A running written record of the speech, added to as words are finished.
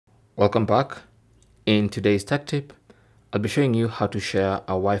Welcome back. In today's tech tip, I'll be showing you how to share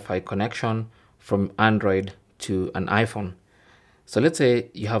a Wi-Fi connection from Android to an iPhone. So let's say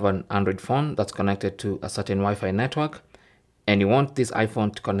you have an Android phone that's connected to a certain Wi-Fi network, and you want this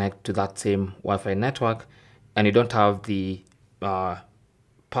iPhone to connect to that same Wi-Fi network, and you don't have the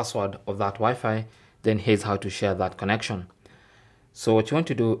password of that Wi-Fi, then here's how to share that connection. So what you want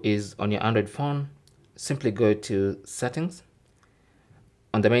to do is, on your Android phone, simply go to Settings.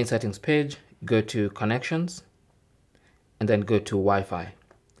 On the main settings page, go to Connections, and then go to Wi-Fi.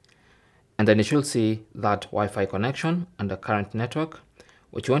 And then you should see that Wi-Fi connection under Current Network.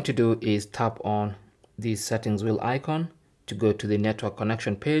 What you want to do is tap on the settings wheel icon to go to the network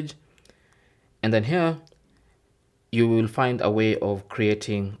connection page. And then here, you will find a way of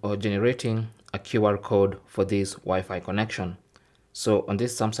creating or generating a QR code for this Wi-Fi connection. So on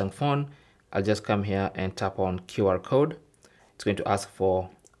this Samsung phone, I'll just come here and tap on QR code. It's going to ask for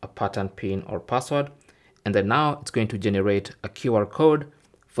a pattern, PIN, or password. And then now it's going to generate a QR code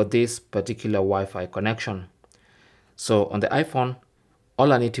for this particular Wi-Fi connection. So on the iPhone,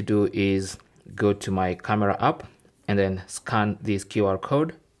 all I need to do is go to my camera app and then scan this QR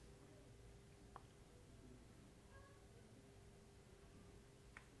code.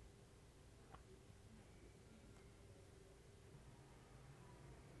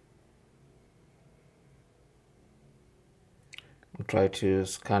 I'll try to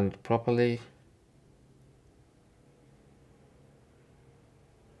scan it properly.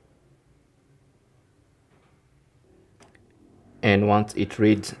 And once it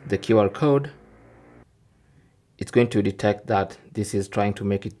reads the QR code, it's going to detect that this is trying to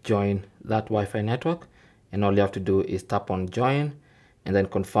make it join that Wi-Fi network. And all you have to do is tap on join and then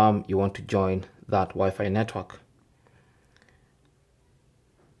confirm you want to join that Wi-Fi network.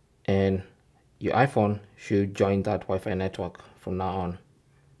 And your iPhone should join that Wi-Fi network from now on.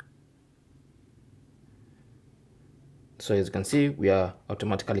 So as you can see, we are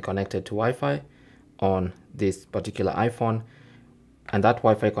automatically connected to Wi-Fi on this particular iPhone, and that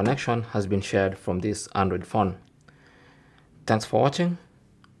Wi-Fi connection has been shared from this Android phone. Thanks for watching.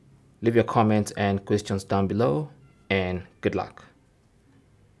 Leave your comments and questions down below, and good luck.